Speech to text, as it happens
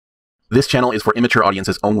This channel is for immature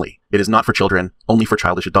audiences only. It is not for children, only for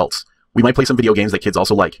childish adults. We might play some video games that kids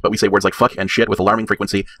also like, but we say words like fuck and shit with alarming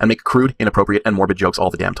frequency and make crude, inappropriate, and morbid jokes all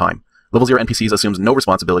the damn time. Level 0 NPCs assumes no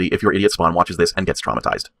responsibility if your idiot spawn watches this and gets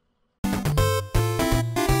traumatized.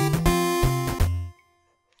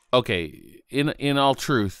 Okay, in all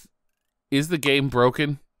truth, is the game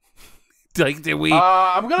broken? Like, did we...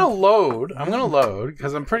 I'm gonna load,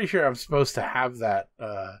 because I'm pretty sure I'm supposed to have that,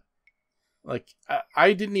 like,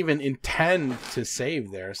 I didn't even intend to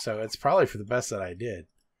save there, so it's probably for the best that I did.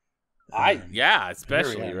 Yeah,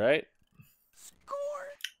 especially, right?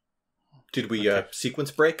 Did we sequence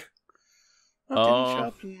break? Oh, it didn't show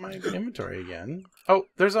up in my inventory again. Oh,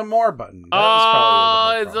 there's a more button. That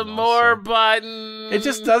was it's a more button. It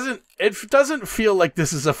just doesn't. It doesn't feel like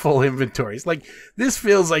this is a full inventory. It's like this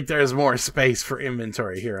feels like there's more space for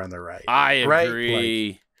inventory here on the right. I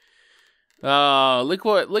agree. Like,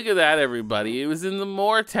 look at that, everybody. It was in the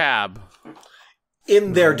more tab.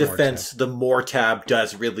 In their defense, the more tab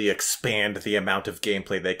does really expand the amount of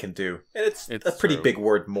gameplay they can do, and it's a pretty big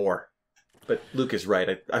word, more. But Luke is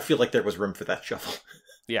right. I feel like there was room for that shuffle.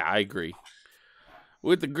 Yeah, I agree.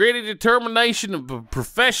 With the gritty determination of a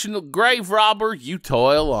professional grave robber, you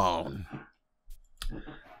toil on.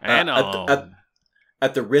 And on.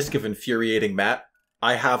 At the risk of infuriating Matt,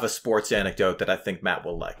 I have a sports anecdote that I think Matt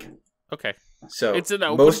will like. Okay. So it's an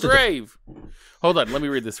open grave. Hold on, let me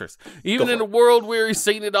read this first. Even in a world weary,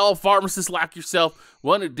 seen it all pharmacists like yourself,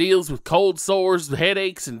 one who deals with cold sores,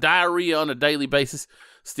 headaches, and diarrhea on a daily basis,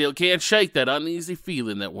 still can't shake that uneasy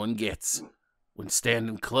feeling that one gets when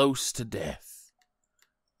standing close to death.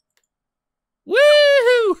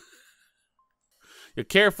 Woo-hoo! You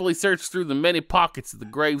carefully search through the many pockets of the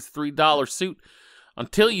grave's $3 suit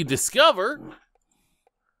until you discover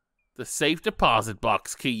the safe deposit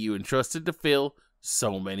box key you entrusted to Phil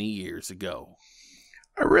so many years ago.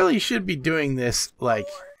 I really should be doing this, like,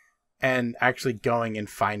 and actually going and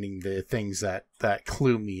finding the things that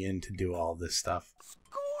clue me in to do all this stuff.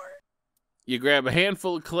 You grab a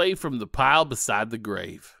handful of clay from the pile beside the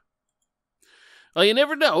grave. Well, you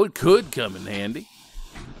never know. It could come in handy.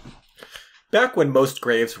 Back when most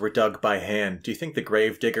graves were dug by hand, do you think the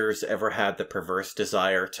grave diggers ever had the perverse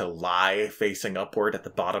desire to lie facing upward at the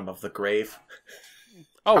bottom of the grave?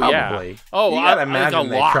 Oh, Probably. Yeah. Oh, you gotta imagine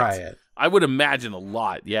like a lot. They try it. I would imagine a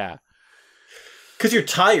lot, yeah. Because you're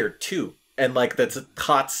tired, too. And, like, that's a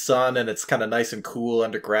hot sun, and it's kind of nice and cool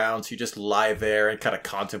underground, so you just lie there and kind of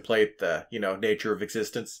contemplate the, nature of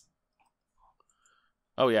existence.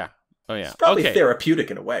 Oh, yeah. Oh, yeah. It's probably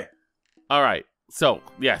therapeutic in a way. All right. So,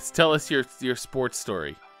 yes, tell us your sports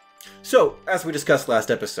story. So, as we discussed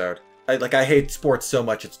last episode, I hate sports so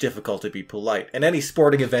much it's difficult to be polite. And any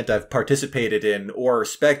sporting event I've participated in or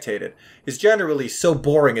spectated is generally so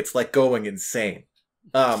boring it's like going insane.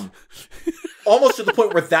 Almost to the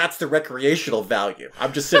point where that's the recreational value.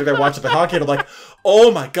 I'm just sitting there watching the hockey and I'm like,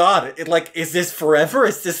 oh my god, is this forever?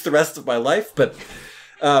 Is this the rest of my life? But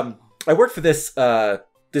I worked for this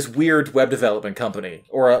weird web development company,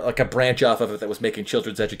 or a branch off of it that was making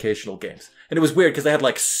children's educational games. And it was weird because they had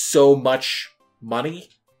like so much money.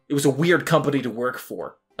 It was a weird company to work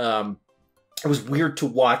for. It was weird to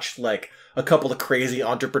watch like a couple of crazy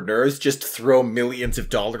entrepreneurs just throw millions of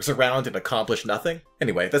dollars around and accomplish nothing.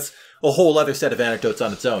 Anyway, that's a whole other set of anecdotes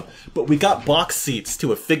on its own. But we got box seats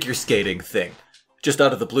to a figure skating thing just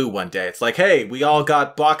out of the blue one day. It's like, hey, we all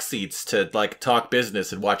got box seats to like talk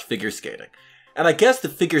business and watch figure skating. And I guess the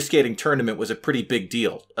figure skating tournament was a pretty big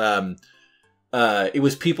deal. It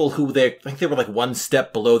was people who I think they were like one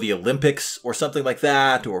step below the Olympics or something like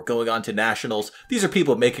that, or going on to nationals. These are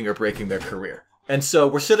people making or breaking their career. And so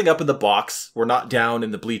we're sitting up in the box. We're not down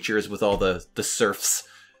in the bleachers with all the serfs.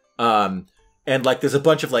 And like there's a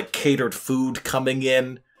bunch of like catered food coming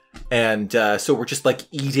in. And so we're just like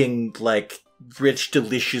eating like rich,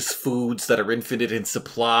 delicious foods that are infinite in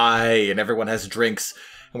supply. And everyone has drinks.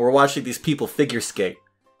 And we're watching these people figure skate.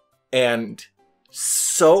 And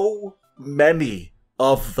so many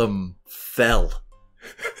of them fell.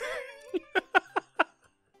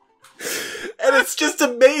 And it's just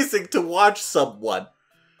amazing to watch someone,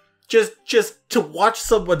 just to watch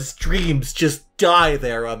someone's dreams just die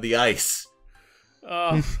there on the ice.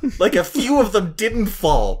 Like a few of them didn't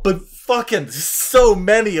fall, but fucking so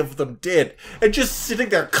many of them did. And just sitting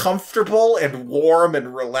there comfortable and warm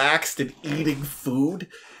and relaxed and eating food.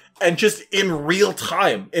 And just in real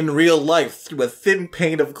time, in real life, through a thin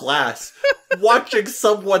pane of glass, watching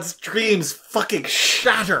someone's dreams fucking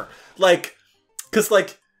shatter. Like, cause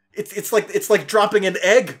like, it's like dropping an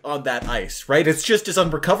egg on that ice, right? It's just as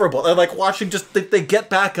unrecoverable. And like watching just, they get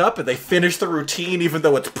back up and they finish the routine even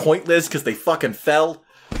though it's pointless because they fucking fell.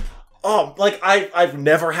 Oh, like I've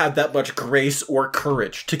never had that much grace or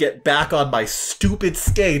courage to get back on my stupid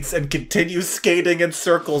skates and continue skating in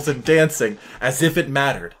circles and dancing as if it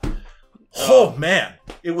mattered. Oh man,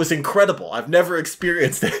 it was incredible. I've never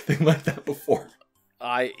experienced anything like that before.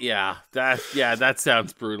 That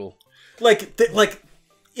sounds brutal. Like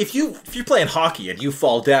if you're playing hockey and you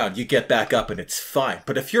fall down, you get back up and it's fine.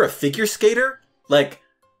 But if you're a figure skater, like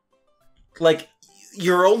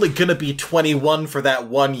you're only gonna be 21 for that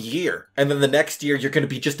 1 year, and then the next year you're gonna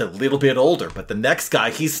be just a little bit older. But the next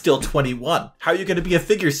guy, he's still 21. How are you gonna be a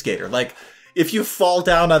figure skater? Like, if you fall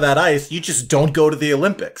down on that ice, you just don't go to the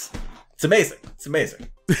Olympics. It's amazing. It's amazing.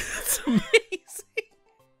 It's amazing.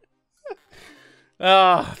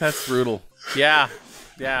 Oh, that's brutal. Yeah.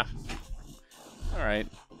 All right.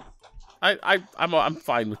 I'm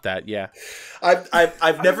fine with that. Yeah.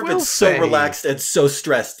 I've never been so relaxed and so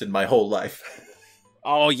stressed in my whole life.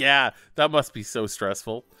 Oh yeah, that must be so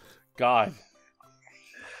stressful. God.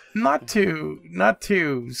 Not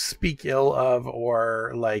to speak ill of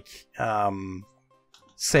or like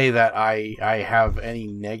say that I have any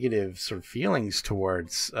negative sort of feelings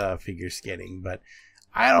towards figure skating, but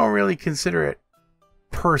I don't really consider it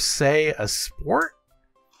per se a sport.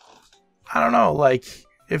 I don't know, like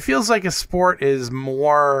it feels like a sport is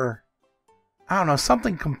more, I don't know,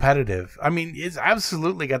 something competitive. I mean, it's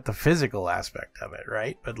absolutely got the physical aspect of it,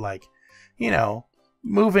 right? But like,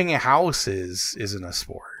 moving a house isn't a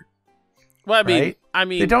sport. Well, right? I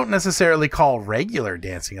mean, they don't necessarily call regular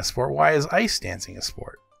dancing a sport. Why is ice dancing a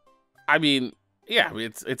sport? I mean, yeah,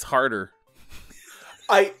 it's harder.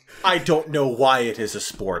 I don't know why it is a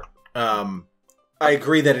sport. I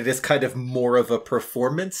agree that it is kind of more of a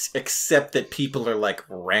performance, except that people are like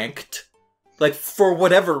ranked. Like, for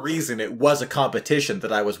whatever reason, it was a competition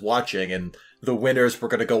that I was watching, and the winners were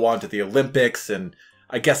going to go on to the Olympics, and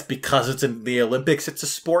I guess because it's in the Olympics, it's a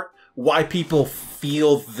sport. Why people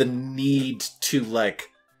feel the need to,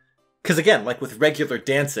 like... Because again, like with regular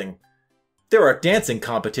dancing, there are dancing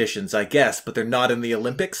competitions, I guess, but they're not in the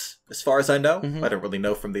Olympics, as far as I know. Mm-hmm. I don't really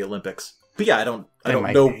know from the Olympics. But yeah, I don't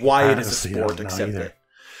know why it is a sport, except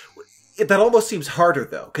that almost seems harder,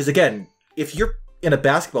 though. Because again, if you're in a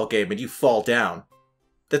basketball game and you fall down,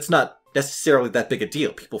 that's not necessarily that big a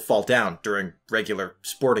deal. People fall down during regular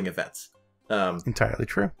sporting events. Entirely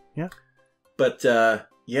true. Yeah. But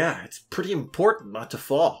yeah, it's pretty important not to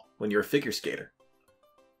fall when you're a figure skater.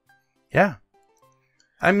 Yeah.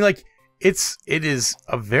 I mean, like, it is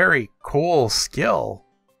a very cool skill.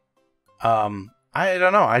 I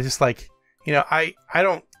don't know. I just like, I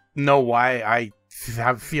don't know why I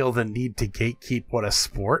feel the need to gatekeep what a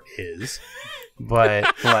sport is.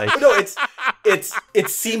 But like, no, it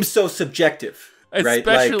seems so subjective, right?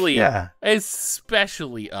 Especially, like,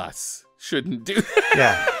 especially us shouldn't do that.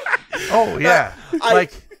 Yeah. Oh yeah.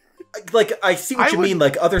 I see what you mean.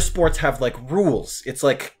 Like, other sports have like rules. It's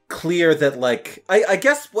like clear that like I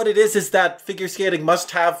guess what it is that figure skating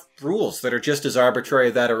must have rules that are just as arbitrary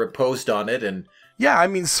that are imposed on it. And yeah, I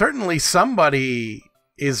mean, certainly somebody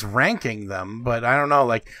is ranking them, but I don't know.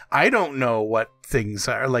 Like, I don't know what things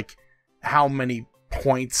are like. How many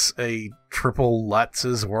points a triple Lutz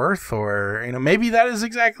is worth, or maybe that is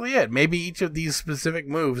exactly it. Maybe each of these specific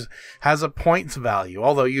moves has a points value,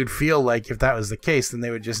 although you'd feel like if that was the case, then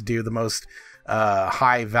they would just do the most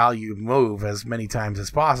high value move as many times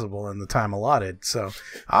as possible in the time allotted. So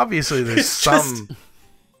obviously there's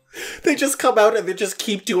they just come out and they just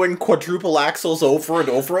keep doing quadruple axles over and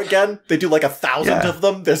over again. They do like 1,000 of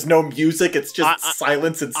them. There's no music, it's just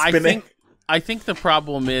silence and spinning. I think the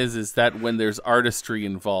problem is that when there's artistry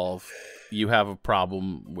involved, you have a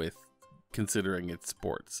problem with considering it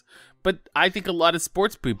sports. But I think a lot of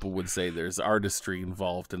sports people would say there's artistry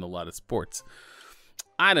involved in a lot of sports.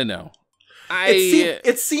 I don't know.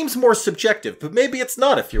 It seems more subjective, but maybe it's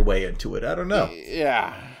not if you're way into it. I don't know.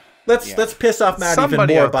 Yeah. Let's piss off Matt even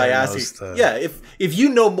more by asking. Yeah, if you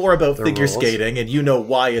know more about figure skating and you know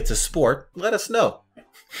why it's a sport, let us know.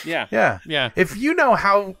 Yeah. If you know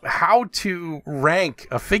how to rank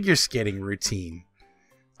a figure skating routine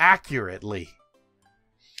accurately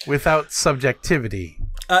without subjectivity,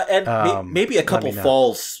 and maybe a couple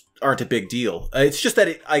falls aren't a big deal. It's just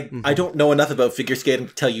that I don't know enough about figure skating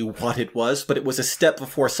to tell you what it was, but it was a step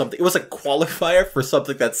before something. It was a qualifier for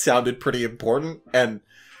something that sounded pretty important, and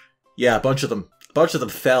yeah, a bunch of them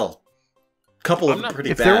fell. A couple of them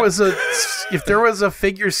pretty bad. If there was a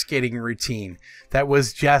figure skating routine that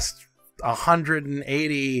was just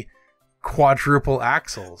 180 quadruple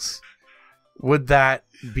axles, would that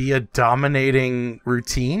be a dominating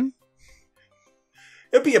routine?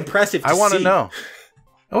 It'd be impressive to see. I want to know.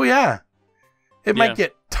 Oh, yeah. It might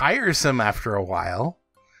get tiresome after a while,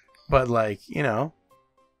 but like, you know,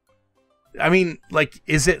 I mean, like,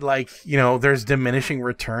 is it like, you know, there's diminishing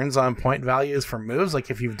returns on point values for moves? Like,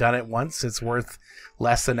 if you've done it once, it's worth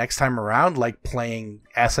less the next time around, like playing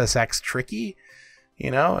SSX Tricky?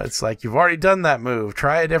 You know, it's like, you've already done that move.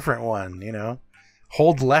 Try a different one, you know?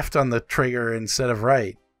 Hold left on the trigger instead of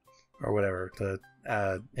right. Or whatever, the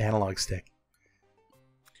analog stick.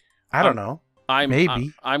 I don't know.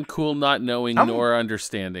 Maybe. I'm cool not knowing nor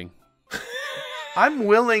understanding. I'm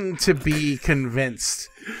willing to be convinced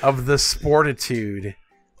of the sportitude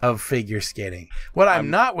of figure skating. What I'm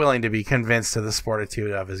not willing to be convinced of the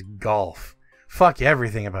sportitude of is golf. Fuck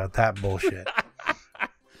everything about that bullshit.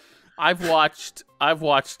 I have watched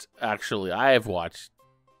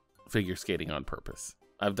figure skating on purpose.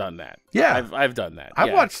 I've done that. Yeah. I've done that.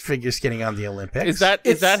 I've watched figure skating on the Olympics.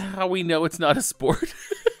 Is that how we know it's not a sport?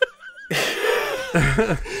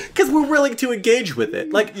 Because we're willing to engage with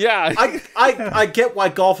it. Like, yeah. I get why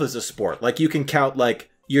golf is a sport. Like, you can count, like,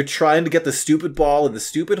 you're trying to get the stupid ball in the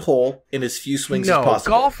stupid hole in as few swings as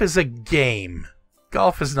possible. Golf is a game.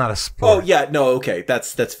 Golf is not a sport. Oh, yeah, no, okay,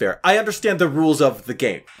 that's fair. I understand the rules of the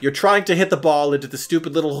game. You're trying to hit the ball into the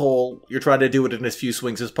stupid little hole. You're trying to do it in as few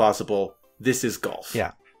swings as possible. This is golf.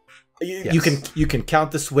 Yeah. You can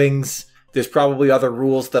count the swings. There's probably other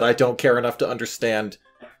rules that I don't care enough to understand.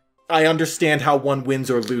 I understand how one wins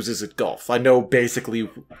or loses at golf. I know basically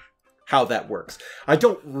how that works. I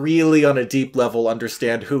don't really, on a deep level,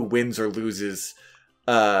 understand who wins or loses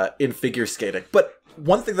in figure skating. But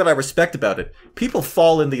one thing that I respect about it, people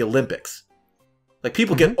fall in the Olympics. Like,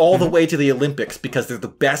 people get all the way to the Olympics because they're the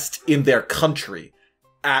best in their country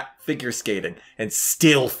at figure skating and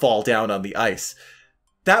still fall down on the ice.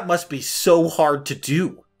 That must be so hard to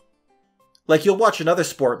do. Like, you'll watch another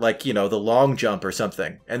sport like, you know, the long jump or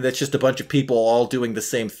something, and it's just a bunch of people all doing the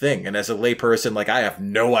same thing. And as a layperson, like, I have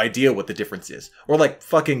no idea what the difference is. Or like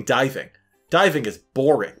fucking diving. Diving is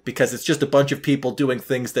boring because it's just a bunch of people doing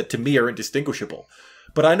things that to me are indistinguishable.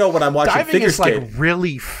 But I know when I'm watching figure skating... Diving is like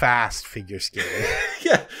really fast figure skating.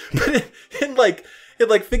 Yeah, but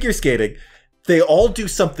in figure skating, they all do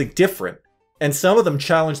something different. And some of them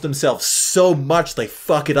challenge themselves so much they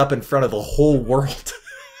fuck it up in front of the whole world.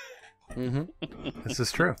 This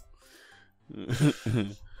is true.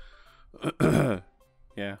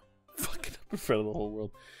 Yeah. Fuck it up in front of the whole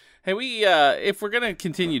world. Hey, if we're gonna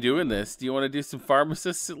continue doing this, do you want to do some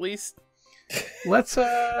pharmacists at least? Let's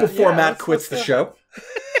before Matt quits the show.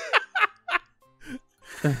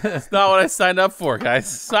 It's not what I signed up for,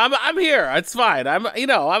 guys. So I'm here. It's fine. I'm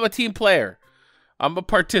a team player. I'm a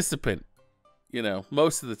participant. You know,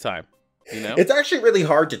 most of the time. You know, it's actually really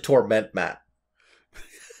hard to torment Matt.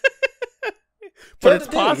 But it's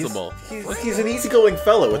possible. He's an easygoing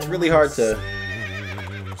fellow. It's really hard to...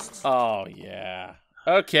 Oh, yeah.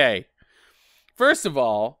 Okay. First of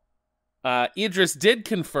all, Idris did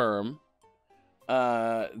confirm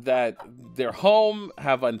that their home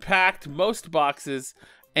have unpacked most boxes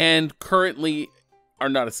and currently are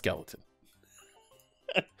not a skeleton.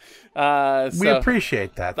 We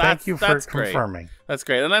appreciate that. Thank you for confirming. That's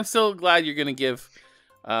great. And I'm so glad you're going to give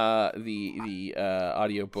the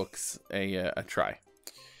audiobooks a try.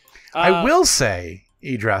 I will say,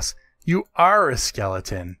 Idris, you are a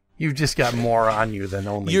skeleton. You've just got more on you than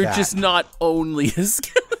only You're that. just not only a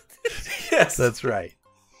skeleton. Yes. That's right.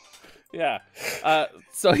 Yeah.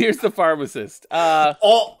 So here's the pharmacist.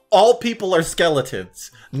 All people are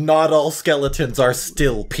skeletons. Not all skeletons are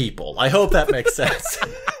still people. I hope that makes sense.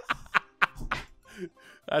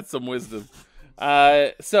 That's some wisdom.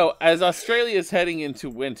 So, as Australia is heading into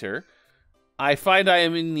winter, I find I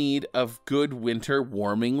am in need of good winter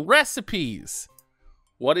warming recipes.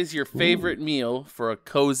 What is your favorite meal for a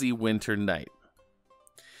cozy winter night?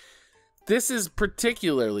 This is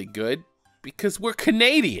particularly good because we're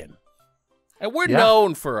Canadian. And we're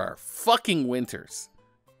known for our fucking winters.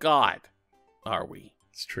 God, are we?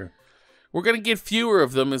 It's true. We're going to get fewer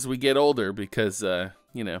of them as we get older because,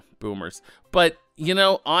 boomers. But,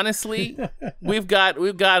 honestly, we've got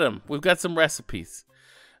them. We've got some recipes.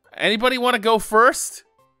 Anybody want to go first?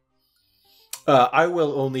 I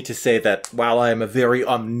will only to say that while I am a very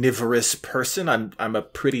omnivorous person, I'm a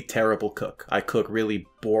pretty terrible cook. I cook really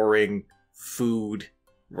boring food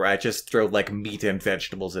where I just throw like meat and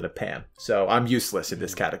vegetables in a pan. So I'm useless in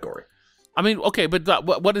this category. I mean, okay, but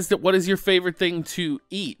what is your favorite thing to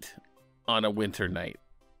eat on a winter night?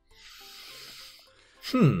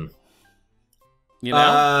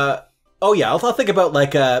 Oh yeah, I'll think about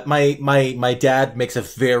like my dad makes a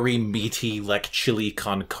very meaty like chili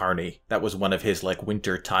con carne. That was one of his like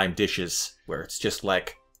winter time dishes where it's just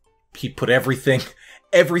like he put everything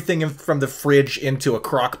from the fridge into a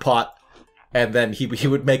crock pot, and then he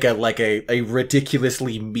would make a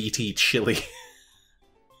ridiculously meaty chili.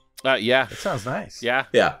 Yeah. That sounds nice. Yeah.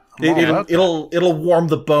 Yeah, it'll warm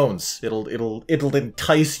the bones. It'll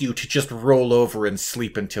entice you to just roll over and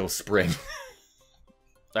sleep until spring.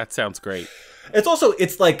 That sounds great.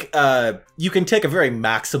 It's like you can take a very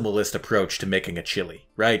maximalist approach to making a chili,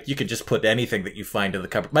 right? You can just put anything that you find in the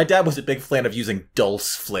cupboard. My dad was a big fan of using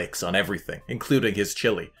dulse flakes on everything, including his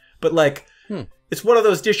chili. But like, it's one of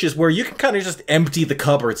those dishes where you can kind of just empty the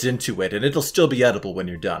cupboards into it, and it'll still be edible when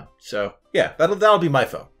you're done. So yeah, that'll be my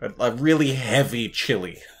foe. A really heavy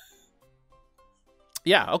chili.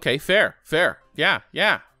 Yeah. Okay. Fair.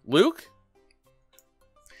 Yeah. Luke.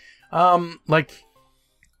 Like,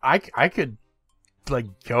 I could like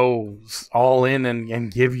go all in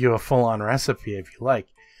and give you a full on recipe if you like.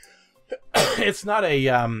 It's not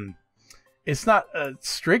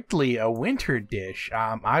strictly a winter dish.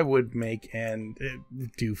 I would make and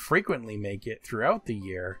do frequently make it throughout the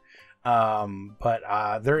year.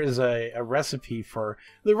 But there is a recipe for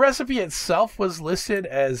the recipe itself was listed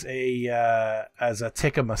as a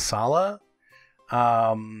tikka masala.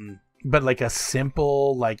 But like a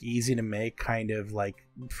simple, like easy to make kind of like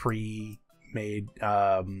pre-made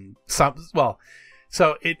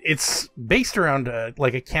so it's based around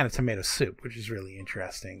like a can of tomato soup, which is really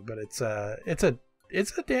interesting. But it's a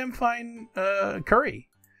damn fine curry,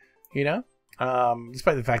 you know.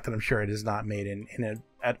 Despite the fact that I'm sure it is not made in an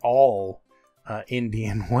at all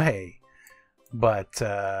Indian way. But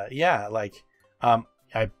yeah, like I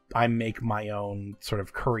make my own sort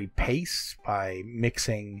of curry paste by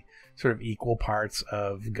mixing sort of equal parts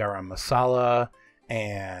of garam masala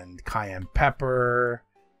and cayenne pepper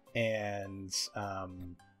and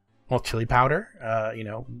chili powder,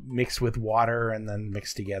 mixed with water and then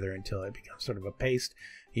mixed together until it becomes sort of a paste.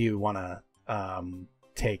 You want to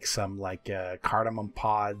take some like cardamom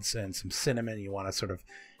pods and some cinnamon. You want to sort of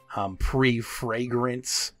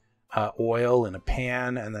pre-fragrance oil in a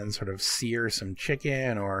pan and then sort of sear some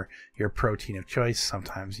chicken or your protein of choice.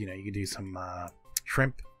 Sometimes, you could do some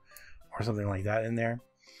shrimp or something like that in there.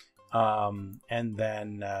 And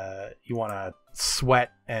then you want to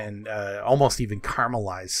sweat and almost even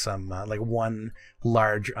caramelize some like one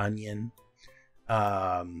large onion,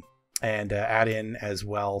 and add in as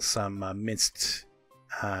well some minced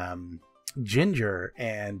ginger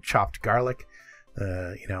and chopped garlic.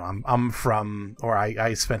 I'm from, or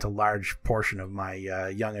I spent a large portion of my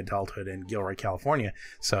young adulthood in Gilroy, California,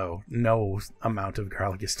 so no amount of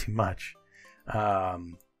garlic is too much.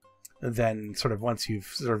 Then sort of once you've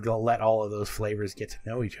sort of let all of those flavors get to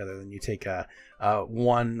know each other, then you take a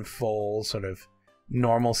one full sort of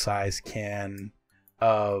normal size can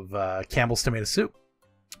of Campbell's tomato soup.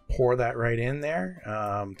 Pour that right in there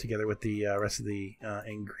together with the rest of the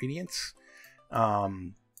ingredients.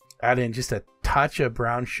 Add in just a touch of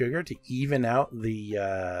brown sugar to even out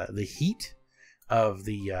the heat of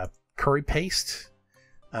the curry paste.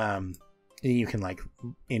 You can like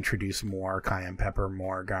introduce more cayenne pepper,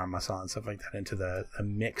 more garam masala and stuff like that into the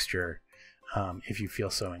mixture if you feel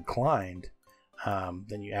so inclined.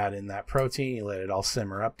 Then you add in that protein, you let it all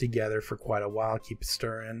simmer up together for quite a while, keep it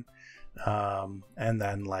stirring. And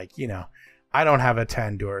then I don't have a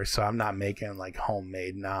tandoor, so I'm not making like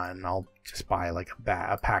homemade naan. I'll just buy like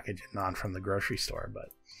a package of naan from the grocery store. But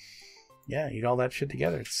yeah, eat all that shit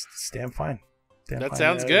together. It's damn fine. That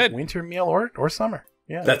sounds good. Winter meal or summer.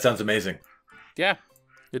 Yeah, that sounds amazing. Yeah,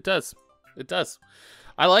 it does. It does.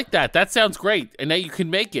 I like that. That sounds great. And now you can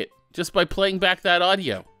make it just by playing back that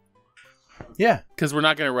audio. Yeah, because we're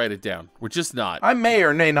not going to write it down. We're just not. I may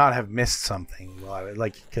or may not have missed something.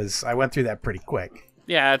 Because I went through that pretty quick.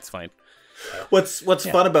 Yeah, that's fine. What's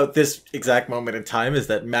fun about this exact moment in time is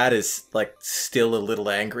that Matt is like still a little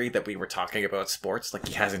angry that we were talking about sports. Like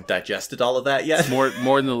he hasn't digested all of that yet. More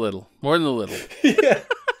than a little. More than a little. Yeah.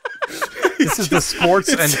 This is the sports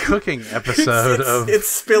and cooking episode of. It's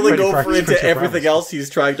spilling over into everything else he's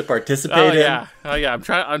trying to participate in. Oh yeah.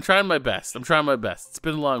 I'm trying my best. It's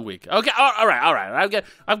been a long week. Okay. All right.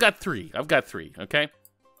 I've got three. Okay.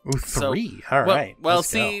 Ooh, three. All right. Well,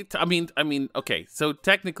 see, I mean. Okay. So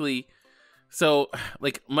technically,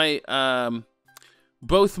 like my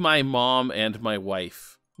both my mom and my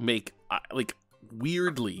wife make like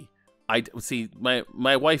weirdly. I see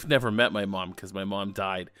my wife never met my mom because my mom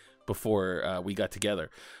died before we got together,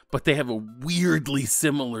 but they have a weirdly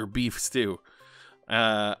similar beef stew,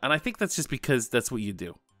 and I think that's just because that's what you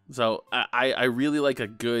do. So I really like a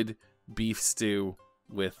good beef stew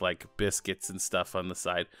with like biscuits and stuff on the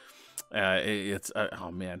side. It's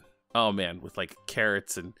oh man with like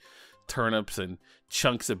carrots and turnips and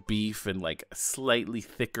chunks of beef and like a slightly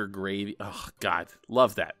thicker gravy. Oh God,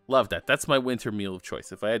 love that. Love that. That's my winter meal of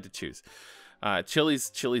choice if I had to choose.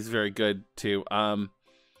 Chili's very good too.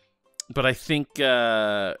 But I think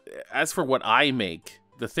as for what I make,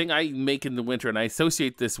 the thing I make in the winter, and I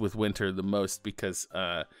associate this with winter the most because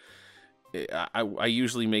I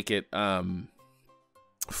usually make it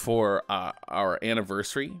for our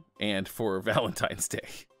anniversary and for Valentine's Day,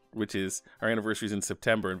 which is our anniversary is in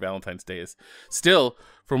September and Valentine's Day is still,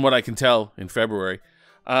 from what I can tell, in February.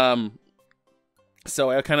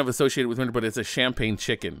 So I kind of associate it with winter, but it's a champagne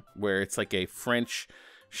chicken where it's like a French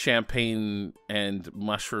champagne and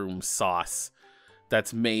mushroom sauce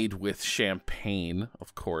that's made with champagne,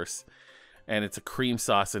 of course, and it's a cream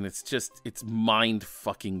sauce, and it's mind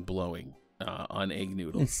fucking blowing on egg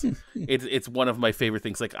noodles. It's one of my favorite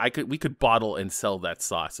things. Like we could bottle and sell that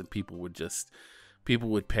sauce, and people would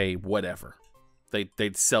pay whatever.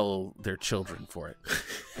 They'd sell their children for it.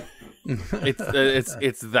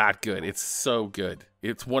 It's that good. It's so good.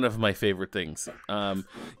 It's one of my favorite things.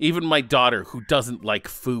 Even my daughter, who doesn't like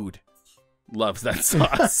food, loves that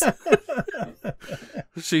sauce.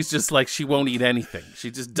 She's just like, she won't eat anything.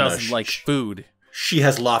 She just doesn't like food. She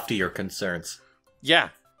has loftier concerns. Yeah,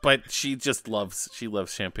 but she loves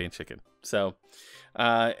champagne chicken. So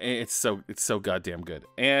it's so goddamn good.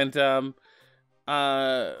 And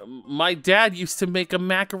my dad used to make a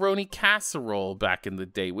macaroni casserole back in the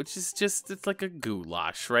day, which is it's like a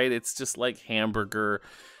goulash, right? It's just like hamburger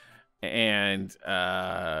and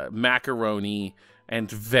macaroni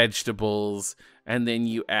and vegetables, and then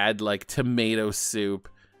you add like tomato soup,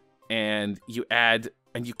 and you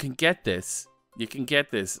can get this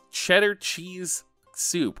cheddar cheese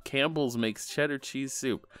soup. Campbell's makes cheddar cheese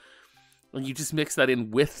soup, and you just mix that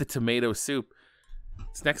in with the tomato soup.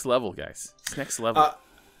 It's next level, guys. It's next level.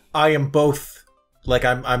 I am both, like,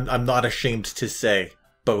 I'm not ashamed to say,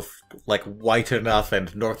 both, like, white enough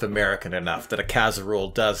and North American enough that a casserole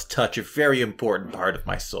does touch a very important part of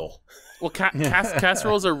my soul. Well,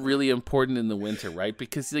 casseroles are really important in the winter, right?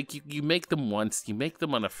 Because like you make them once, you make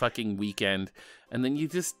them on a fucking weekend, and then you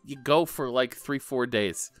go for like 3-4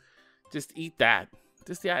 days. Just eat that.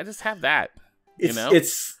 Just have that. You know?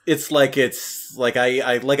 It's like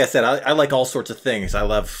I like I said, I like all sorts of things. I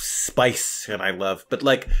love spice but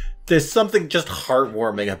like there's something just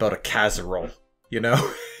heartwarming about a casserole, you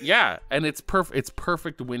know? Yeah, and it's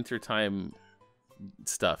perfect wintertime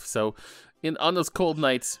stuff. So on those cold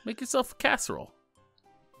nights, make yourself a casserole.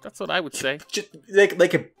 That's what I would say. Just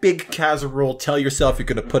like a big casserole. Tell yourself you're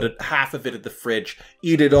going to put half of it in the fridge,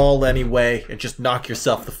 eat it all anyway, and just knock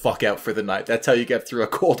yourself the fuck out for the night. That's how you get through a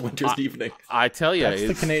cold winter's evening. I tell you, that's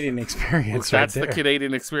the Canadian experience. That's the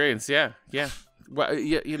Canadian experience. Yeah. Well,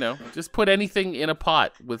 you know, just put anything in a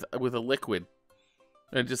pot with a liquid,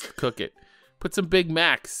 and just cook it. Put some Big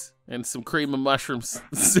Macs and some cream and mushroom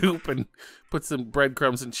soup, and put some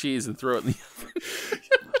breadcrumbs and cheese, and throw it in the oven.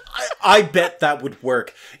 I bet that would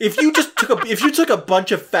work. If you took a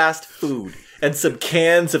bunch of fast food and some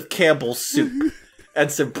cans of Campbell's soup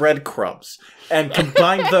and some breadcrumbs and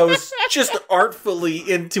combined those just artfully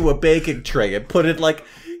into a baking tray and put it like,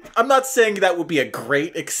 I'm not saying that would be a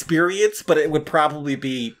great experience, but it would probably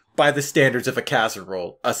be, by the standards of a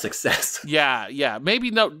casserole, a success. Yeah. Maybe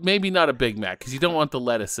not a Big Mac because you don't want the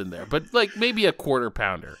lettuce in there, but like maybe a quarter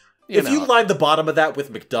pounder. If you line the bottom of that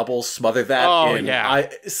with McDoubles, smother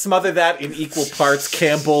that in equal parts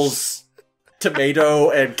Campbell's tomato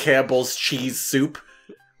and Campbell's cheese soup,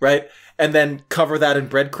 right? And then cover that in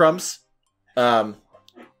breadcrumbs, and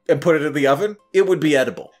put it in the oven, it would be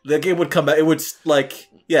edible. Like it would come out. It would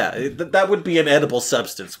that would be an edible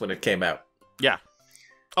substance when it came out. Yeah.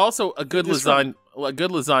 Also, a good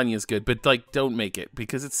lasagna is good, but like don't make it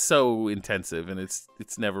because it's so intensive and it's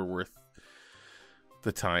never worth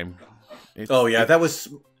the time. That was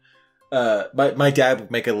my dad would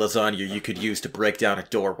make a lasagna you could use to break down a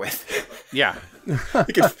door with. Yeah.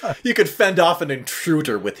 you could fend off an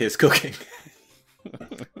intruder with his cooking.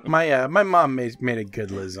 My mom made a good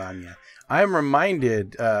lasagna. I'm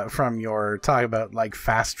reminded from your talk about like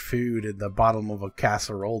fast food at the bottom of a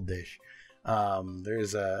casserole dish.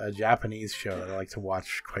 There's a Japanese show that I like to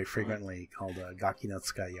watch quite frequently called Gaki no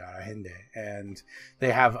Tsukai Yarahende, and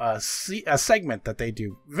they have a segment that they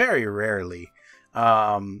do very rarely.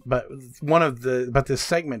 But this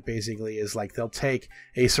segment basically is like they'll take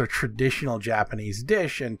a sort of traditional Japanese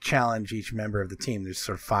dish and challenge each member of the team. There's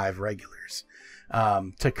sort of 5 regulars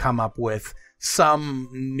to come up with some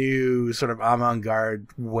new sort of avant-garde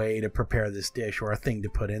way to prepare this dish or a thing to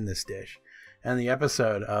put in this dish. and the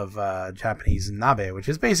episode of Japanese nabe, which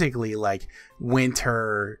is basically like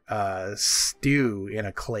winter stew in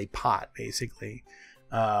a clay pot, basically.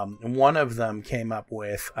 And one of them came up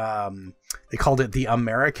with, they called it the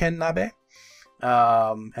American nabe.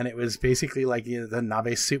 And it was basically like the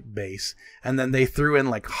nabe soup base. And then they threw in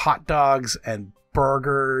like hot dogs and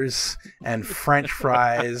burgers and French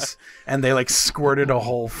fries. And they like squirted a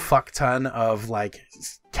whole fuck ton of like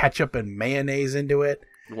ketchup and mayonnaise into it.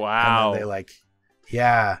 Wow. And then they like,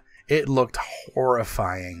 yeah, it looked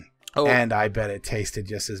horrifying. Oh. And I bet it tasted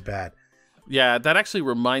just as bad. Yeah, that actually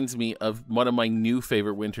reminds me of one of my new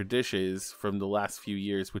favorite winter dishes from the last few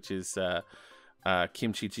years, which is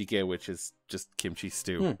kimchi jjigae, which is just kimchi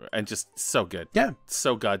stew, and just so good. Yeah,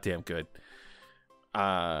 so goddamn good.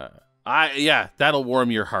 That'll warm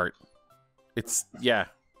your heart.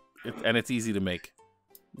 And it's easy to make.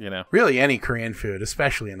 You know, really any Korean food,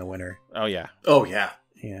 especially in the winter. Oh yeah.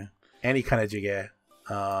 Yeah, any kind of jjigae.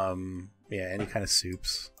 Any kind of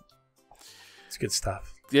soups. It's good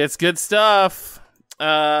stuff. It's good stuff.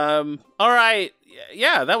 All right.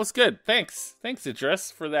 Yeah, that was good. Thanks,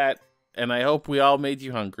 Idris, for that. And I hope we all made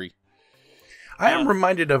you hungry. I am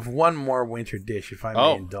reminded of one more winter dish, if I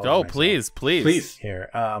may indulge myself. Please.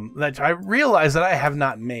 Here, that I realize that I have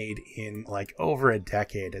not made in like over a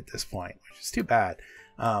decade at this point, which is too bad.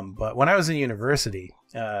 But when I was in university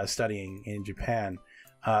studying in Japan,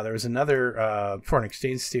 there was another foreign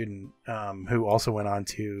exchange student who also went on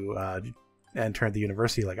to enter the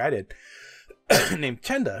university like I did, named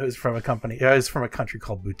Chenda, who's from a country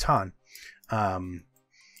called Bhutan.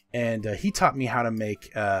 And he taught me how to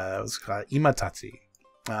make what's called imatatsi,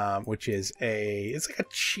 which is it's like a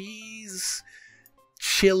cheese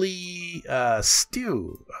chili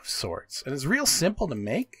stew of sorts, and it's real simple to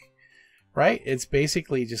make. Right? It's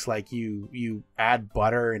basically just like you add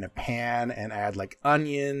butter in a pan and add like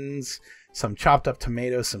onions, some chopped up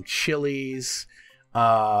tomatoes, some chilies,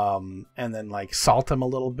 and then like salt them a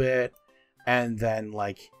little bit, and then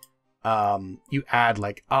like you add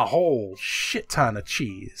like a whole shit ton of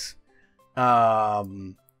cheese.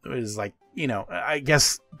 It was like, I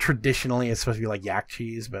guess traditionally it's supposed to be like yak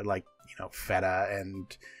cheese, but like, feta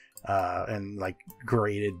and like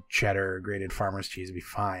grated cheddar, grated farmer's cheese would be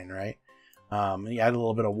fine, right? And you add a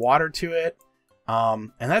little bit of water to it,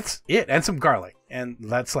 and that's it, and some garlic, and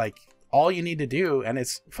that's like all you need to do, and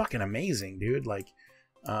it's fucking amazing, dude. Like,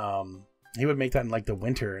 he would make that in like the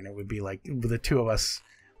winter, and it would be like the two of us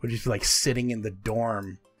would just be like sitting in the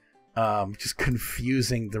dorm, just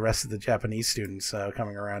confusing the rest of the Japanese students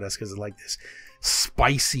coming around us because of like this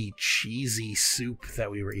spicy, cheesy soup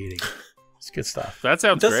that we were eating. It's good stuff. That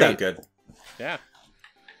sounds great. Sound good. Yeah.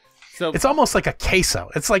 So it's almost like a queso.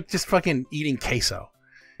 It's like just fucking eating queso.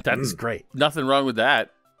 That is great. Nothing wrong with that.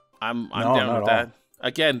 I'm down with that.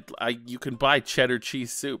 Again, you can buy cheddar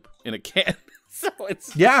cheese soup in a can. So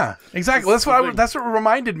it's exactly. That's what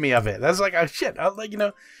reminded me of it. That's like shit. I was like,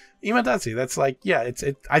 imatatsu. That's like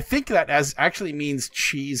I think that actually means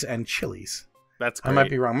cheese and chilies. That's great. I might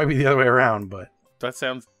be wrong. Might be the other way around, but that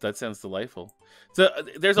sounds delightful. So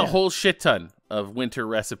there's a whole shit ton of winter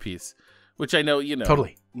recipes, which I know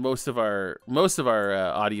totally. Most of our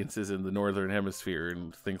audiences in the northern hemisphere,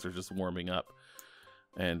 and things are just warming up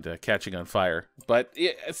and catching on fire. But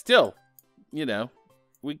still, you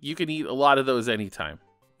can eat a lot of those anytime.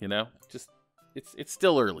 Just it's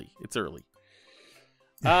still early. It's early.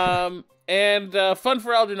 And fun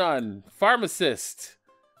for Algernon, pharmacist.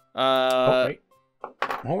 Wait.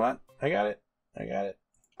 Hold on. I got it. I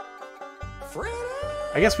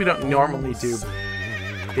guess we don't normally do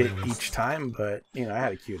it each time, but I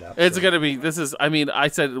had it queued up. It's gonna be.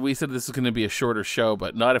 We said this is gonna be a shorter show,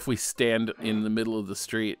 but not if we stand in the middle of the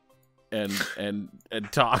street and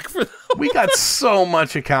talk for them. We got so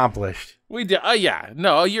much accomplished. We did. Oh yeah.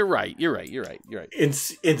 No, you're right. In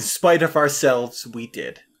spite of ourselves, we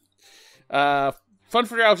did. Fun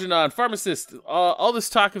for Algernon, pharmacist. All this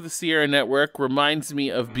talk of the Sierra Network reminds me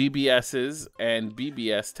of BBS's and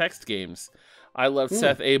BBS text games. I loved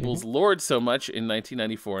Seth Abel's Lord so much in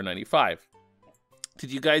 1994 and 95.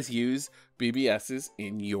 Did you guys use BBS's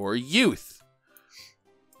in your youth?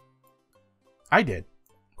 I did.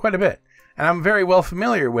 Quite a bit. And I'm very well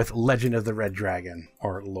familiar with Legend of the Red Dragon,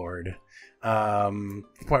 or Lord. Point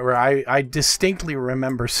where I distinctly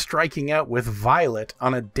remember striking out with Violet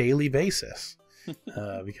on a daily basis.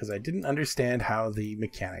 Because I didn't understand how the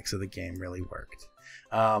mechanics of the game really worked.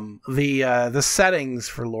 The settings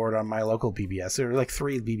for Lord on my local BBS, there were like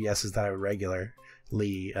 3 BBSs that I would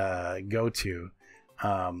regularly go to.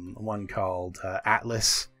 One called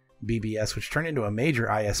Atlas BBS, which turned into a major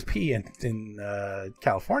ISP in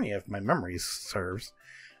California, if my memory serves.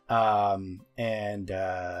 and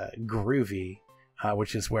Groovy,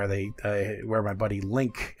 which is where where my buddy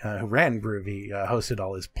Link, who ran Groovy, hosted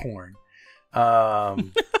all his porn.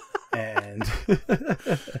 And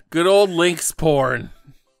good old Link's porn.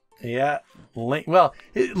 Yeah, Link. Well,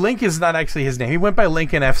 Link is not actually his name. He went by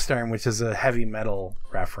Lincoln F. Stern, which is a heavy metal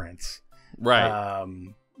reference. Right.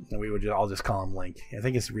 We would all just call him Link. I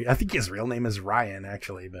think his real name is Ryan,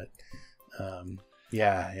 actually. But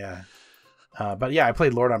yeah. But yeah, I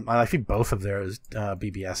played Lord on I think both of those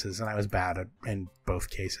BBSs, and I was bad in both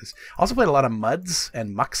cases. Also played a lot of Muds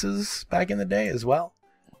and Muxes back in the day as well.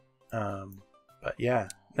 But yeah,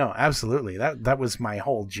 no, absolutely. That was my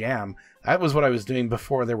whole jam. That was what I was doing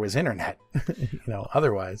before there was internet.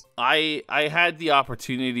 Otherwise. I had the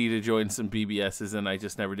opportunity to join some BBSs and I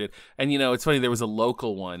just never did. And it's funny, there was a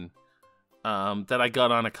local one that I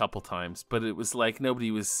got on a couple times, but it was like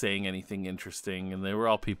nobody was saying anything interesting, and they were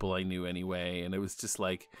all people I knew anyway, and it was just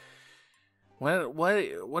like,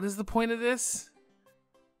 what is the point of this?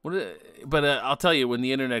 But I'll tell you, when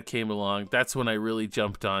the internet came along, that's when I really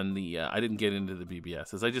jumped on the. I didn't get into the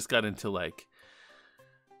BBSs. I just got into like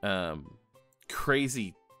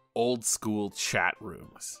crazy old school chat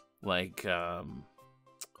rooms, like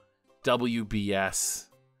WBS.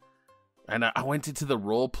 And I went into the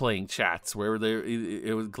role-playing chats where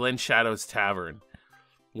it was Glen Shadow's Tavern,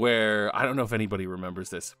 where I don't know if anybody remembers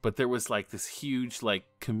this, but there was like this huge like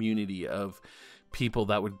community of people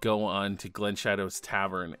that would go on to Glen Shadow's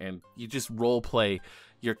Tavern, and you just role-play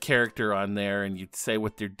your character on there, and you'd say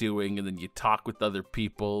what they're doing, and then you talk with other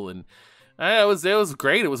people, and it was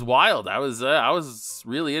great. It was wild. I was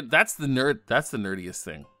really that's the nerdiest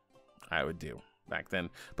thing I would do back then.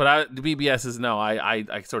 But the BBS no,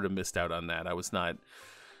 I sort of missed out on that. That was not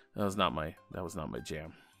my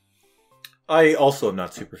jam. I also am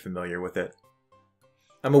not super familiar with it.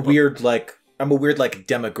 I'm a weird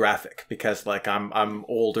demographic, because like I'm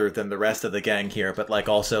older than the rest of the gang here, but like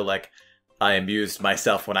also like I amused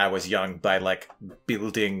myself when I was young by like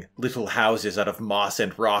building little houses out of moss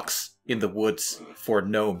and rocks in the woods for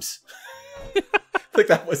gnomes. Like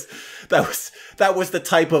that was the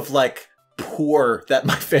type of like poor that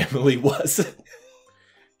my family was.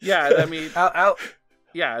 Yeah, I mean,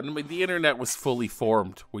 the internet was fully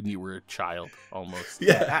formed when you were a child, almost.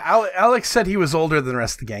 Yeah, Alex said he was older than the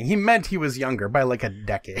rest of the gang. He meant he was younger by like a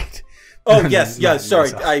decade. Oh yes, yeah. Sorry,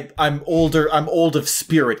 I'm older. I'm old of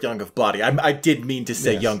spirit, young of body. I did mean to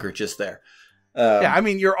say younger just there. Yeah, I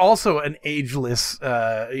mean, you're also an ageless,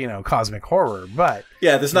 cosmic horror, but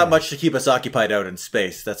yeah, there's not much to keep us occupied out in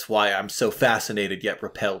space. That's why I'm so fascinated yet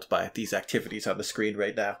repelled by these activities on the screen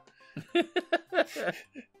right now.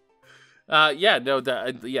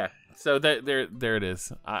 So there it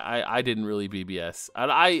is. I didn't really BBS.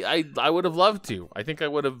 I would have loved to. I think I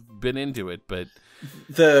would have been into it, but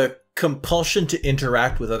the compulsion to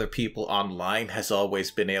interact with other people online has always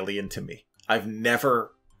been alien to me. I've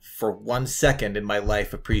never, for 1 second in my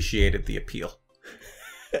life, appreciated the appeal.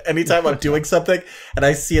 Anytime I'm doing something and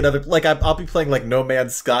I see another, like I'll be playing like No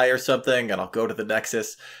Man's Sky or something, and I'll go to the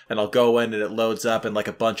Nexus and I'll go in and it loads up and like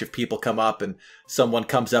a bunch of people come up and someone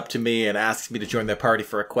comes up to me and asks me to join their party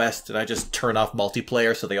for a quest, and I just turn off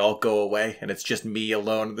multiplayer so they all go away and it's just me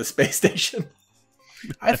alone in the space station.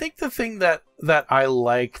 I think the thing that I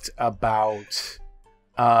liked about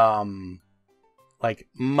like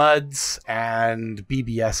MUDs and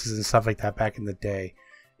BBSs and stuff like that back in the day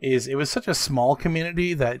is it was such a small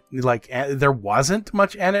community that like there wasn't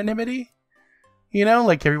much anonymity.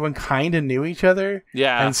 Like everyone kind of knew each other.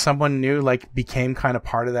 Yeah. And someone new like became kind of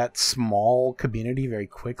part of that small community very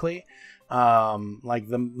quickly. Like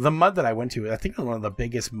the MUD that I went to, I think it was one of the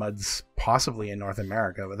biggest MUDs possibly in North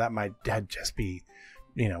America, but that might just be,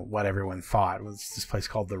 what everyone thought. It was this place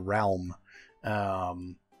called The Realm.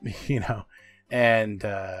 And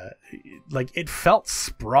like it felt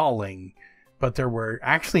sprawling, but there were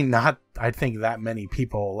actually not, I think, that many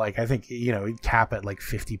people. Like I think you'd cap at like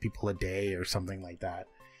 50 people a day or something like that.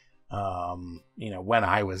 When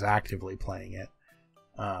I was actively playing it.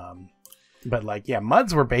 But like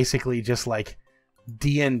MUDs were basically just like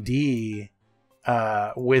D&D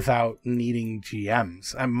without needing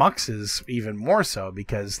GMs, and Muxes even more so,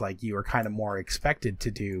 because like you were kind of more expected to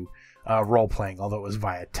do role playing, although it was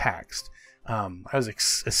via text. I was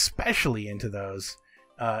especially into those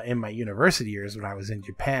in my university years when I was in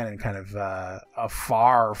Japan and kind of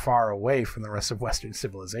far away from the rest of Western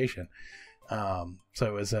civilization. So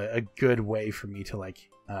it was a good way for me to like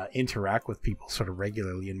interact with people sort of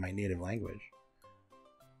regularly in my native language.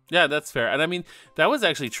 Yeah, that's fair. And I mean, that was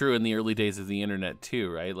actually true in the early days of the internet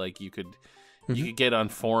too, right? Like you could get on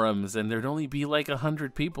forums and there'd only be like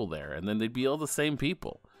 100 people there, and then they'd be all the same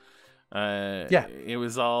people. Yeah. It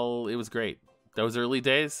was great. Those early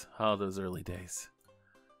days. Oh, those early days.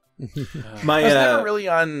 I was never really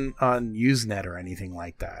on Usenet or anything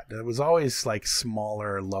like that. It was always like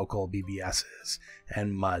smaller local BBSs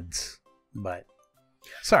and MUDs. But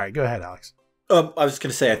sorry, go ahead, Alex. I was just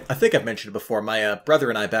going to say, I think I've mentioned it before. My brother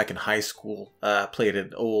and I back in high school played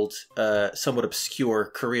an old, somewhat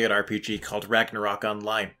obscure Korean RPG called Ragnarok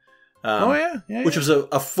Online. Which was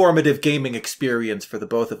a formative gaming experience for the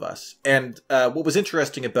both of us. And what was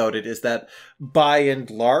interesting about it is that, by and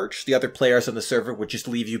large, the other players on the server would just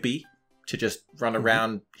leave you be to just run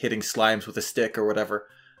around hitting slimes with a stick or whatever.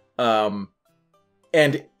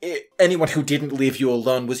 Anyone who didn't leave you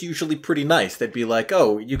alone was usually pretty nice. They'd be like,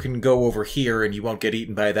 oh, you can go over here and you won't get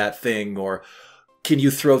eaten by that thing, or can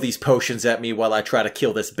you throw these potions at me while I try to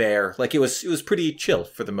kill this bear? Like, it was pretty chill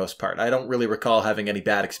for the most part. I don't really recall having any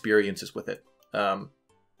bad experiences with it. It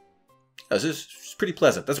was just pretty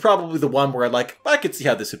pleasant. That's probably the one where I could see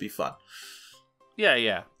how this would be fun.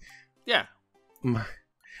 Yeah.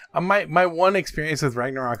 My one experience with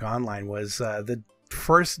Ragnarok Online was the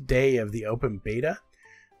first day of the open beta.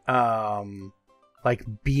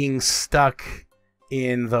 Being stuck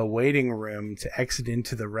in the waiting room to exit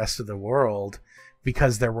into the rest of the world,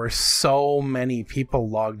 because there were so many people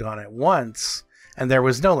logged on at once, and there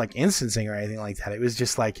was no instancing or anything like that. It was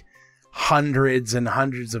just hundreds and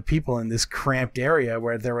hundreds of people in this cramped area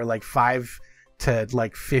where there were 5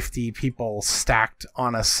 to 50 people stacked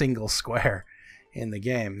on a single square in the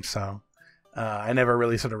game. So I never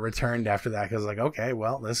really sort of returned after that, because okay,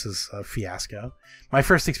 well, this is a fiasco. My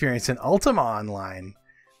first experience in Ultima Online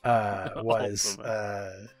was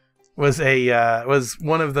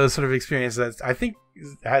one of those sort of experiences that I think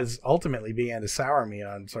has ultimately began to sour me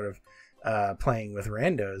on sort of playing with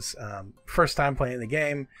randos. First time playing the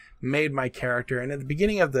game, made my character, and at the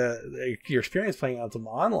beginning of your experience playing Ultima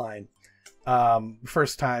Online,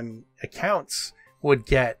 first time accounts would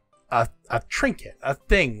get a trinket, a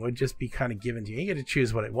thing would just be kind of given to you. You get to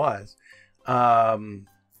choose what it was. And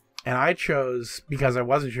I chose, because I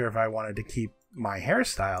wasn't sure if I wanted to keep my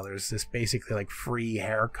hairstyle, there's this basically free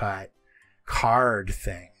haircut card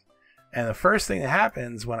thing. And the first thing that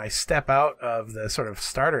happens when I step out of the sort of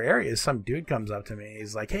starter area is some dude comes up to me.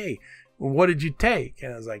 He's like, hey, what did you take?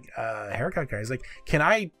 And I was like, haircut card. He's like, can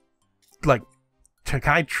I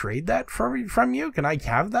trade that from you? Can I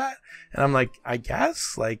have that? And I'm like, I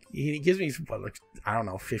guess. He gives me, I don't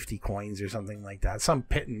know, 50 coins or something like that, some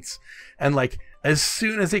pittance. And as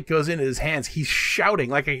soon as it goes into his hands, he's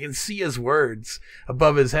shouting, I can see his words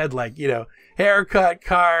above his head, haircut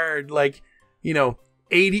card,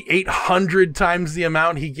 800 times the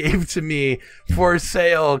amount he gave to me for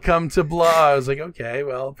sale, come to blah. I was like, okay,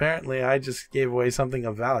 well, apparently I just gave away something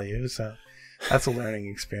of value. So that's a learning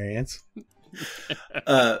experience.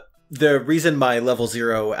 The reason my level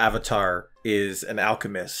 0 avatar is an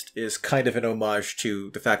alchemist is kind of an homage to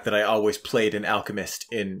the fact that I always played an alchemist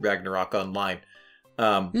in Ragnarok Online,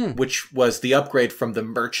 which was the upgrade from the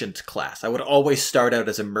merchant class. I would always start out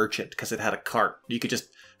as a merchant because it had a cart. You could just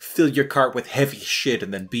fill your cart with heavy shit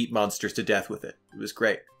and then beat monsters to death with it. It was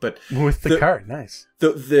great. But with the cart, nice.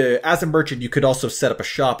 As a merchant, you could also set up a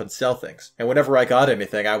shop and sell things. And whenever I got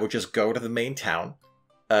anything, I would just go to the main town,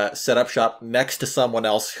 set up shop next to someone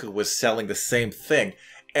else who was selling the same thing,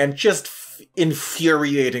 and just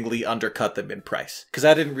infuriatingly undercut them in price. Because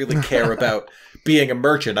I didn't really care about being a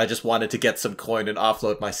merchant. I just wanted to get some coin and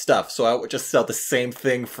offload my stuff. So I would just sell the same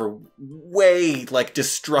thing for way,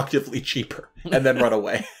 destructively cheaper, and then run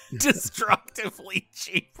away. Destructively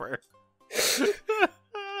cheaper.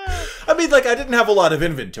 I mean, I didn't have a lot of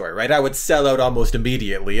inventory, right? I would sell out almost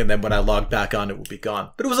immediately, and then when I logged back on, it would be gone.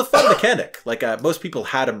 But it was a fun mechanic. Most people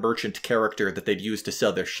had a merchant character that they'd use to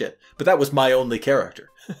sell their shit. But that was my only character.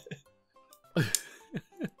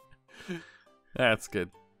 That's good.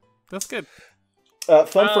 That's good. Fun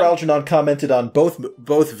for Algernon commented on both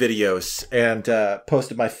videos and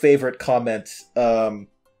posted my favorite comment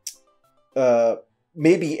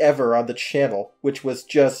maybe ever on the channel, which was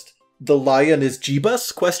just, "The lion is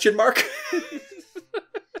Jeebus?" ?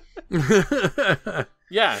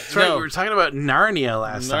 Yeah, that's right. We were talking about Narnia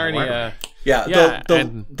last time. Yeah,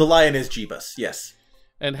 the lion is Jeebus, yes.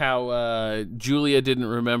 And how Julia didn't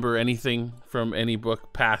remember anything from any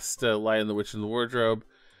book past Lion, the Witch, and the Wardrobe,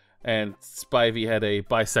 and Spivey had a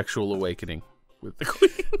bisexual awakening with the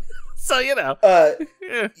Queen. So you're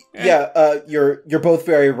both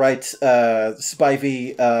very right.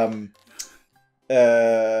 Spivey,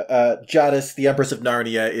 Jadis, the Empress of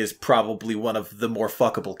Narnia, is probably one of the more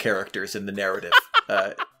fuckable characters in the narrative.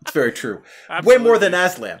 It's very true. Absolutely. Way more than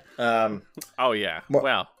Aslan. Oh yeah.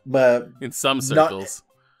 In some Not, circles.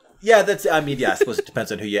 Yeah, that's. I mean, yeah. I suppose it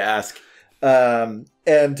depends on who you ask. And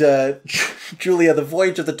Julia, the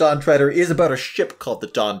Voyage of the Dawn Treader is about a ship called the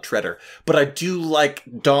Dawn Treader, but I do like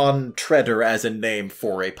Dawn Treader as a name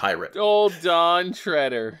for a pirate. Old Dawn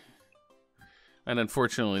Treader. And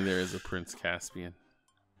unfortunately, there is a Prince Caspian.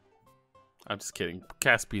 I'm just kidding.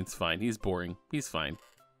 Caspian's fine. He's boring. He's fine.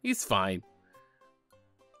 He's fine.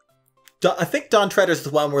 I think Dawn Treader's the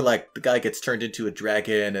one where, like, the guy gets turned into a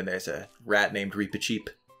dragon and there's a rat named Reepicheep.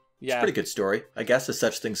 Yeah. It's a pretty good story, I guess, as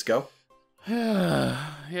such things go.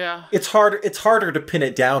 Yeah. It's harder to pin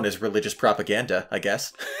it down as religious propaganda, I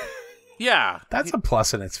guess. Yeah. That's a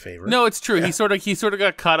plus in its favor. No, it's true. Yeah. He sort of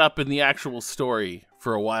got caught up in the actual story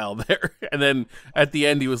for a while there. And then at the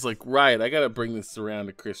end he was like, right, I got to bring this around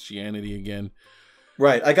to Christianity again.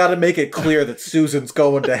 Right. I got to make it clear that Susan's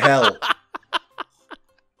going to hell.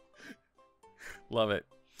 Love it.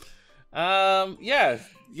 Yeah,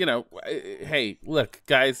 you know, hey, look,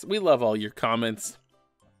 guys, we love all your comments.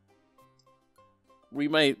 We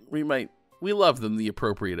love them the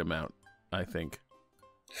appropriate amount, I think.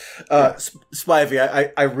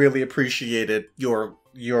 Spivey, I really appreciated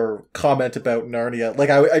your comment about Narnia. Like,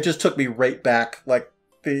 I just took me right back, like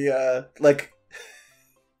the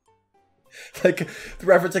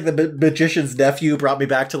referencing the magician's nephew brought me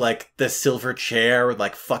back to like the silver chair and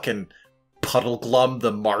like fucking Puddleglum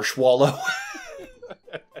the marsh wallow.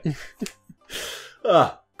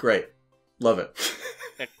 Great. Love it.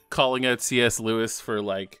 Calling out C.S. Lewis for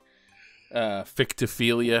like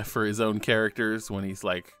fictophilia for his own characters when he's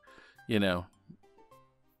like, you know,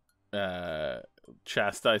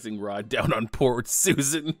 chastising Rod down on poor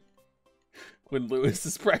Susan when Lewis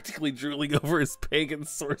is practically drooling over his pagan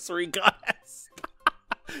sorcery goddess.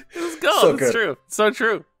 It was gold. So it's good. true. So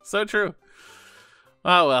true. So true.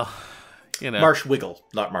 Oh, well, you know. Marsh Wiggle,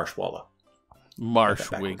 not Marsh Wallow. Marsh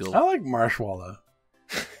Wiggle. I like Marshwallow.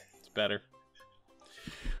 It's better.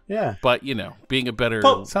 Yeah. But, you know, being a better...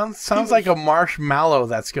 Well, Sounds like a marshmallow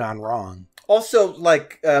that's gone wrong. Also,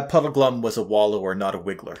 like, Puddleglum was a wallower, not a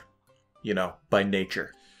wiggler. You know, by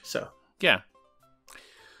nature. So. Yeah.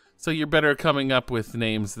 So you're better at coming up with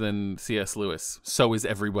names than C.S. Lewis. So is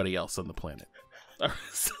everybody else on the planet.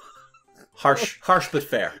 Harsh but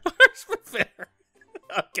fair. Harsh but fair.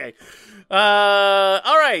 Okay.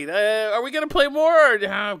 All right. Are we going to play more?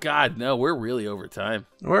 Oh, God, no. We're really over time.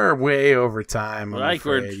 We're way over time. I'm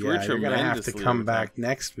afraid. We're You're going to have to tremendously come over back time.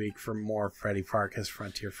 next week for more Freddy Pharkas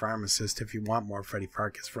Frontier Pharmacist if you want more Freddy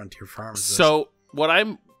Pharkas Frontier Pharmacist. So what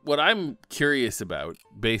I'm curious about,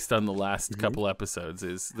 based on the last couple episodes,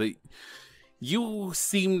 is that you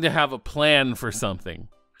seem to have a plan for something,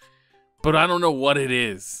 but I don't know what it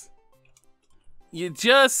is. You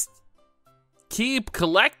just keep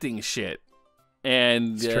collecting shit,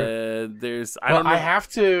 and there's I don't know.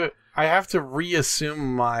 I have to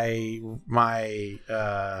reassume my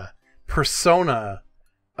persona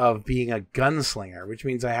of being a gunslinger, which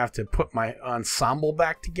means I have to put my ensemble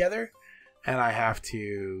back together, and I have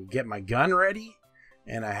to get my gun ready,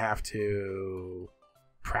 and I have to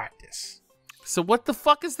practice. So what the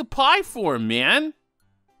fuck is the pie for, man?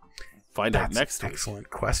 Find out next week. Excellent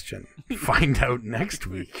question. Find out next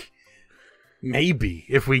week. Maybe,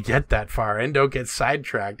 if we get that far and don't get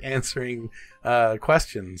sidetracked answering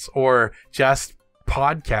questions or just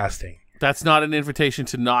podcasting. That's not an invitation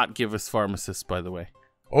to not give us pharmacists, by the way.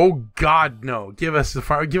 Oh God, no! Give us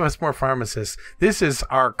more pharmacists. This is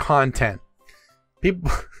our content.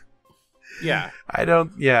 People. Yeah. I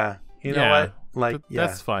don't. Yeah. You know what? Like, yeah.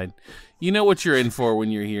 That's fine. You know what you're in for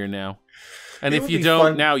when you're here now, and It if would you be don't,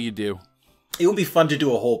 fun. now you do. It would be fun to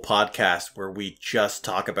do a whole podcast where we just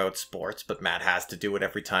talk about sports, but Matt has to do it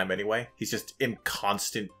every time anyway. He's just in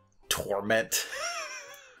constant torment.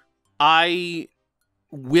 I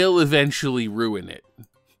will eventually ruin it.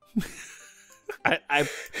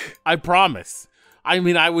 I promise. I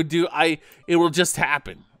mean, it will just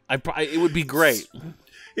happen. It would be great.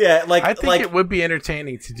 Yeah, I think it would be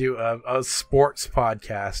entertaining to do a sports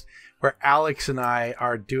podcast where Alex and I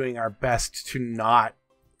are doing our best to not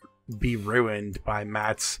be ruined by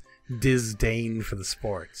Matt's disdain for the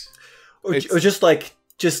sports. Or just like,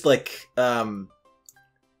 because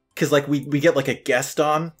like we get like a guest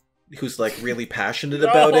on who's like really passionate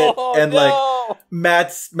about it, and like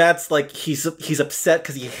Matt's like he's upset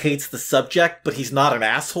because he hates the subject, but he's not an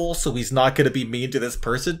asshole, so he's not going to be mean to this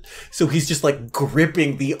person. So he's just like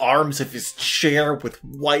gripping the arms of his chair with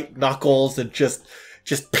white knuckles and just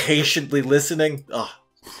patiently listening. Oh,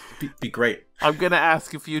 be great. I'm gonna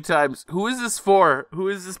ask a few times. Who is this for? Who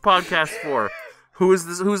is this podcast for? Who is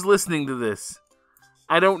this? Who's listening to this?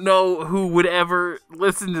 I don't know who would ever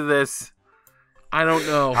listen to this. I don't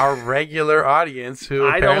know. Our regular audience who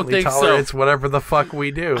I don't apparently think so. tolerates whatever the fuck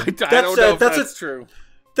we do. I don't know if that's true.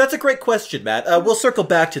 That's a great question, Matt. We'll circle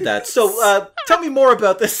back to that. So, tell me more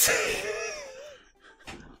about this.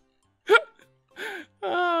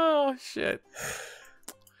 Oh, shit.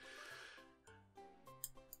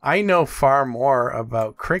 I know far more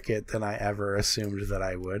about cricket than I ever assumed that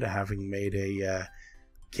I would, having made a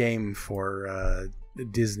game for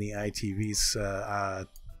Disney ITV's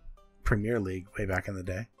Premier League way back in the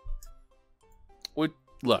day.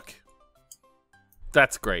 Look,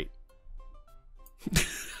 that's great.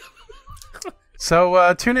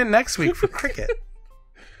 So tune in next week for cricket.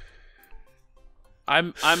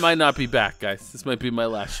 I might not be back, guys. This might be my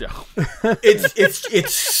last show.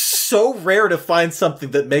 It's so rare to find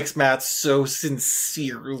something that makes Matt so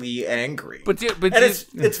sincerely angry.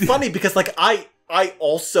 It's funny because like I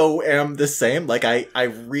also am the same. Like I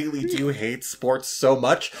really do hate sports so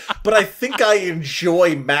much, but I think I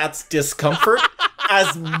enjoy Matt's discomfort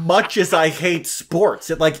as much as I hate sports.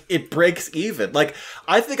 It breaks even. Like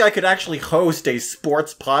I think I could actually host a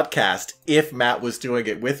sports podcast if Matt was doing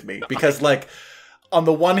it with me, because like on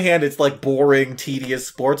the one hand it's like boring, tedious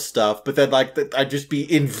sports stuff, but then like I'd just be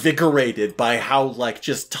invigorated by how like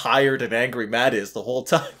just tired and angry Matt is the whole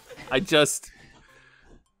time.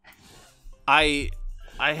 I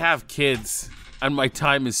have kids and my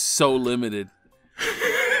time is so limited.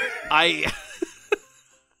 I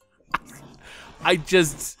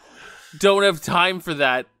just don't have time for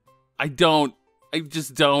that. I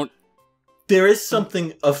just don't. There is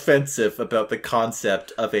something offensive about the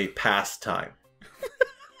concept of a pastime.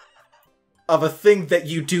 Of a thing that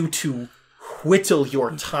you do to whittle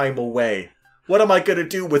your time away. What am I going to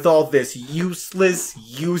do with all this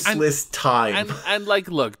useless time? And like,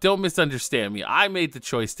 look, don't misunderstand me. I made the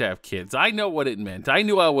choice to have kids. I know what it meant. I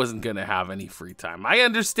knew I wasn't going to have any free time. I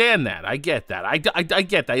understand that. I get that. I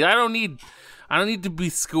get that. I don't need to be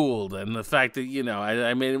schooled. And the fact that, you know,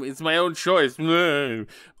 I mean, it's my own choice.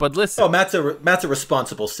 But listen. Oh, Matt's a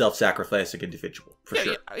responsible, self-sacrificing individual, for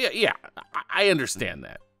sure. Yeah. I understand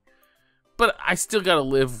that. But I still got to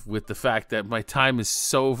live with the fact that my time is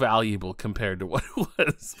so valuable compared to what it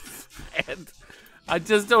was. And I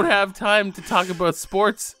just don't have time to talk about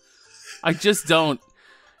sports. I just don't.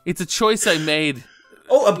 It's a choice I made.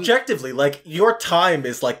 Oh, objectively, like, your time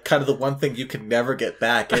is, like, kind of the one thing you can never get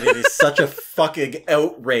back, and it is such a fucking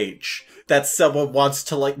outrage that someone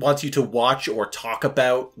wants you to watch or talk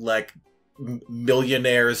about, like,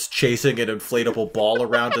 millionaires chasing an inflatable ball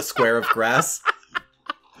around a square of grass.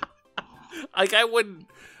 Like,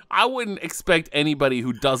 I wouldn't expect anybody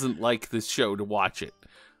who doesn't like this show to watch it.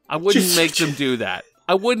 I wouldn't make them do that.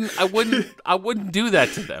 I wouldn't do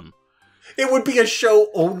that to them. It would be a show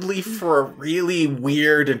only for a really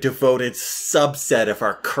weird and devoted subset of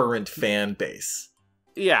our current fan base.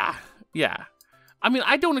 Yeah. I mean,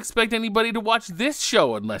 I don't expect anybody to watch this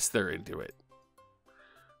show unless they're into it.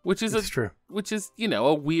 Which is true. Which is, you know,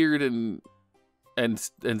 a weird and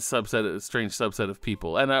subset, a strange subset of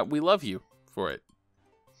people, and we love you for it.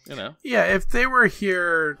 You know. Yeah, if they were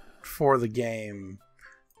here for the game,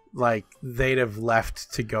 like, they'd have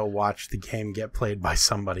left to go watch the game get played by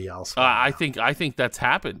somebody else. I think that's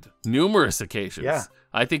happened numerous occasions. Yeah.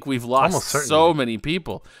 I think we've lost so many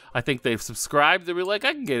people. I think they've subscribed. They'll be like,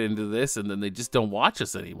 I can get into this, and then they just don't watch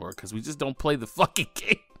us anymore because we just don't play the fucking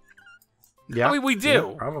game. Yeah, I mean, we do.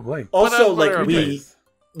 Yeah, probably. Also, like,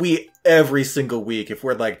 we every single week, if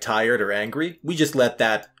we're like tired or angry, we just let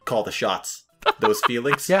that call the shots. Those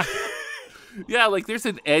feelings. Yeah. Yeah, like, there's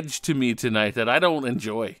an edge to me tonight that I don't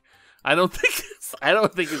enjoy. I don't think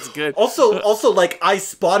it's good. Also, like, I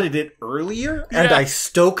spotted it earlier, and Yeah. I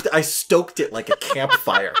stoked it like a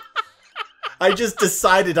campfire. I just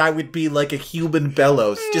decided I would be like a human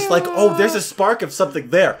bellows, just like, oh, there's a spark of something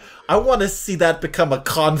there. I want to see that become a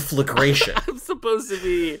conflagration. I'm supposed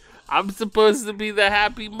to be the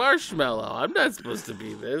happy marshmallow. I'm not supposed to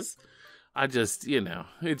be this. I just, you know,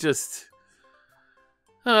 it just.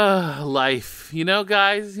 Life, you know,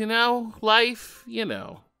 guys, you know, life, you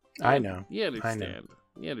know. I know. You understand. I know.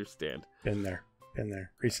 You understand. Been there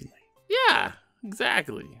recently. Yeah,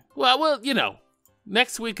 exactly. Well, you know,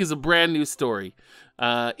 next week is a brand new story.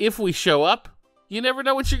 If we show up, you never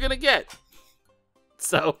know what you're going to get.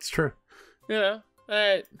 So, It's true. you know, all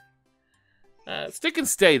right. Stick and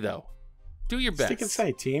stay, though. Do your best. Stick and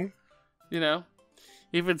stay, team. You know,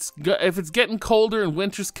 if it's getting colder and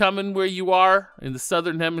winter's coming where you are in the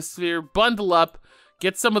southern hemisphere, bundle up,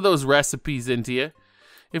 get some of those recipes into you.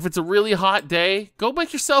 If it's a really hot day, go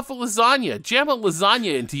make yourself a lasagna. Jam a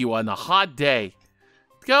lasagna into you on a hot day.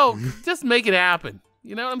 Go, just make it happen.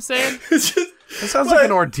 You know what I'm saying? That sounds like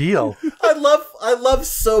an ordeal. I love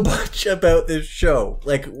so much about this show.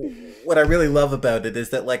 Like, what I really love about it is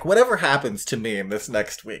that, like, whatever happens to me in this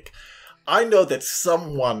next week, I know that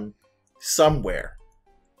someone, somewhere,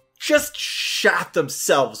 just shat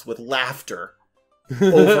themselves with laughter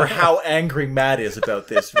over how angry Matt is about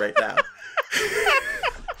this right now.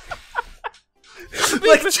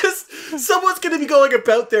 Like, just someone's going to be going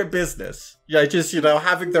about their business. Yeah, just,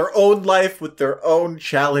 having their own life with their own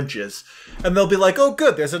challenges. And they'll be like, oh,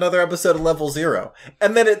 good, there's another episode of Level Zero.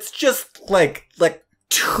 And then it's just, like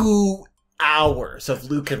 2 hours of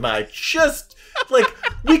Luke and I just, like,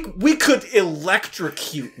 we could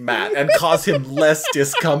electrocute Matt and cause him less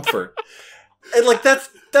discomfort. And, like,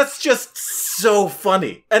 that's just so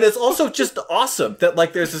funny. And it's also just awesome that,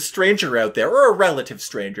 like, there's a stranger out there, or a relative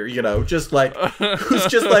stranger, just, like, who's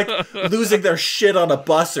just, like, losing their shit on a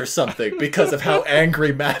bus or something because of how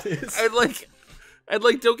angry Matt is. And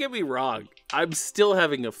don't get me wrong, I'm still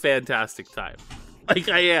having a fantastic time. Like,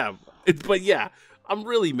 I am. But, yeah, I'm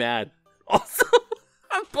really mad. Also,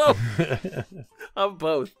 I'm both. I'm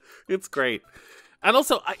both. It's great. And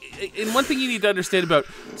also, and one thing you need to understand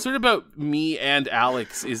about me and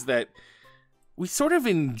Alex is that we sort of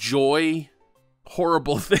enjoy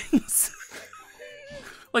horrible things.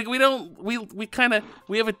 Like, we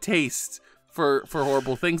have a taste for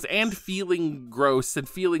horrible things and feeling gross and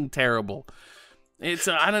feeling terrible. It's,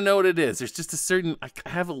 I don't know what it is. There's just a certain, I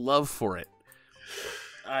have a love for it.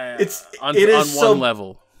 On one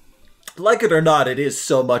level. Like it or not, it is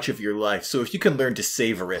so much of your life. So if you can learn to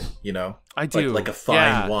savor it, I do. Like a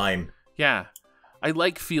fine wine. Yeah. I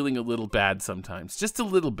like feeling a little bad sometimes. Just a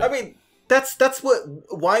little bit. I mean, that's what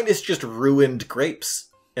wine is, just ruined grapes,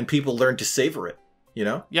 and people learn to savor it,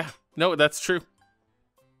 Yeah. No, that's true.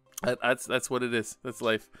 That's what it is. That's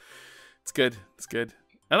life. It's good. It's good.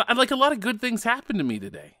 And like, a lot of good things happened to me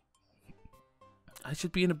today. I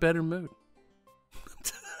should be in a better mood.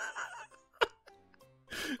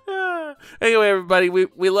 Anyway, everybody,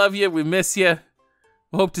 we love you. We miss you.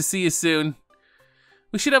 We hope to see you soon.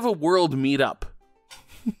 We should have a world meetup.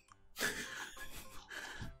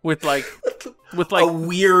 with like a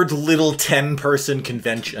weird little 10-person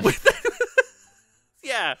convention.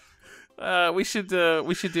 Yeah. We should do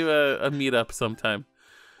a meetup sometime.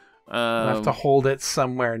 We'll have to hold it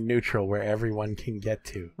somewhere neutral where everyone can get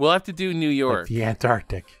to. We'll have to do New York. Like the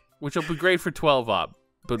Antarctic. Which will be great for 12 Op,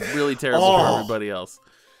 but really terrible for everybody else.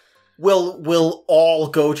 We'll all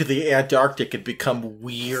go to the Antarctic and become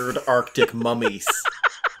weird Arctic mummies.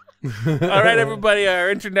 All right, everybody, our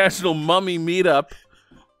international mummy meetup,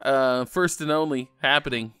 first and only,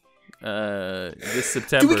 happening this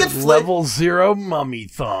September. Do we get Level Zero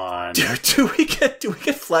Mummy-thon. Do we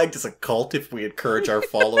get flagged as a cult if we encourage our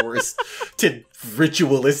followers to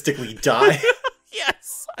ritualistically die?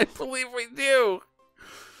 Yes, I believe we do.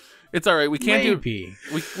 It's all right. We can't Maybe.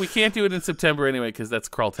 we can't do it in September anyway because that's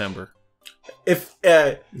Crawltember. If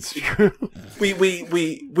It's true.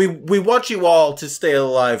 we want you all to stay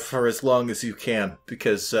alive for as long as you can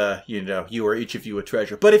because you are each of you a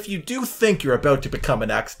treasure. But if you do think you're about to become an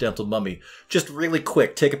accidental mummy, just really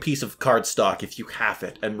quick, take a piece of cardstock if you have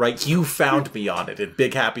it and write "You found me" on it in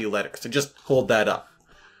big happy letters and just hold that up.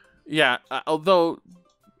 Yeah, although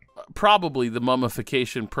probably the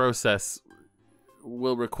mummification process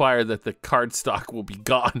will require that the cardstock will be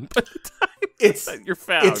gone by the time you're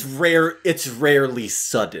found. It's rarely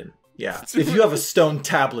sudden. Yeah. If you have a stone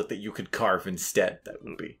tablet that you could carve instead, that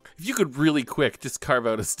would be. If you could really quick just carve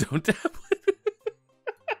out a stone tablet.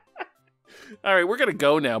 All right, we're gonna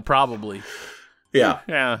go now, probably. Yeah.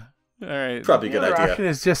 Yeah. All right. Probably a good The idea. option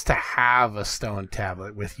is just to have a stone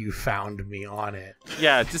tablet with "You found me" on it.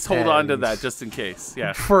 Yeah, just hold on to that just in case.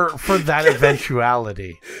 Yeah. For that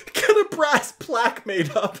eventuality. Get a brass plaque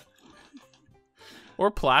made up. Or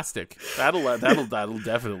plastic. That'll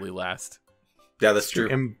definitely last. Yeah, that's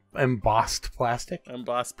true. Embossed plastic.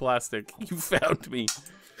 Embossed plastic. You found me.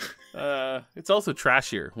 It's also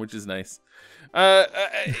trashier, which is nice.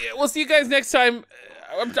 We'll see you guys next time.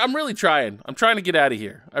 I'm really trying. I'm trying to get out of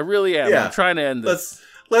here. I really am. Yeah. I'm trying to end this.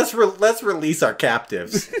 Let's release our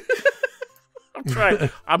captives. I'm trying.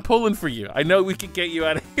 I'm pulling for you. I know we can get you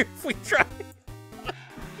out of here if we try.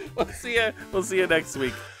 We'll see you. We'll see you next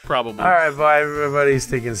week, probably. All right, bye, everybody.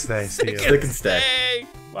 Stick and stay. See you. Stick and stay.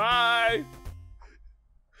 Bye.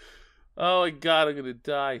 Oh my God, I'm gonna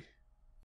die.